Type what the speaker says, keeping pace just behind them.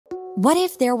What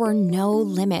if there were no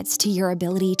limits to your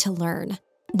ability to learn?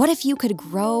 What if you could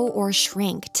grow or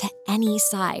shrink to any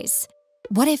size?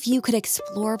 What if you could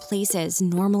explore places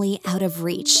normally out of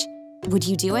reach? Would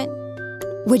you do it?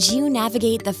 Would you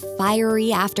navigate the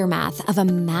fiery aftermath of a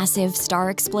massive star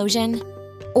explosion?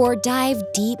 Or dive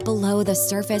deep below the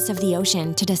surface of the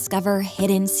ocean to discover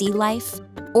hidden sea life?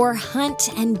 Or hunt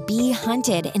and be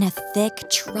hunted in a thick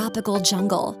tropical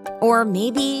jungle? Or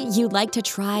maybe you'd like to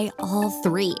try all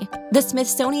three. The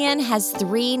Smithsonian has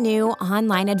 3 new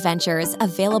online adventures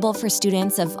available for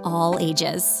students of all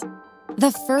ages.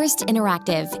 The first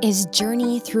interactive is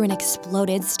Journey Through an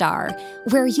Exploded Star,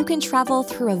 where you can travel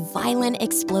through a violent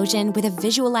explosion with a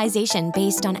visualization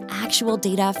based on actual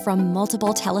data from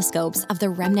multiple telescopes of the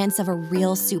remnants of a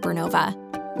real supernova.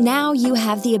 Now you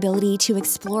have the ability to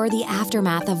explore the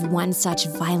aftermath of one such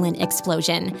violent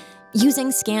explosion.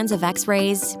 Using scans of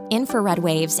X-rays, infrared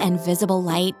waves, and visible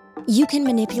light, you can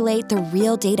manipulate the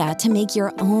real data to make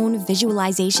your own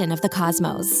visualization of the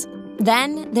cosmos.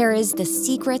 Then there is the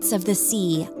Secrets of the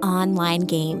Sea online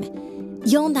game.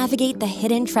 You'll navigate the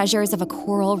hidden treasures of a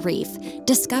coral reef,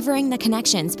 discovering the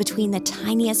connections between the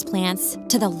tiniest plants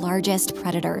to the largest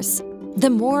predators. The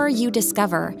more you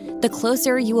discover, the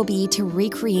closer you will be to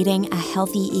recreating a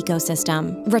healthy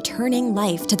ecosystem, returning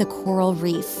life to the coral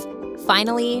reef.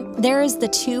 Finally, there is the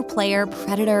 2-player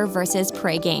Predator vs.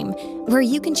 Prey game, where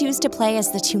you can choose to play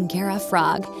as the Tungera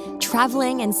frog,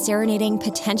 traveling and serenading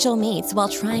potential mates while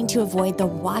trying to avoid the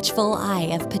watchful eye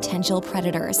of potential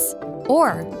predators.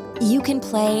 Or you can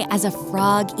play as a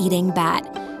frog-eating bat,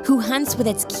 who hunts with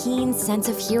its keen sense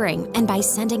of hearing and by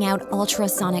sending out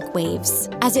ultrasonic waves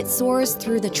as it soars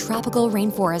through the tropical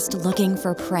rainforest looking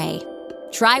for prey.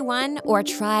 Try one or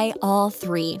try all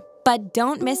 3. But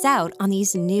don't miss out on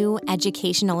these new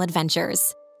educational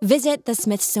adventures. Visit the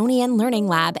Smithsonian Learning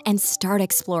Lab and start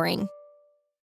exploring.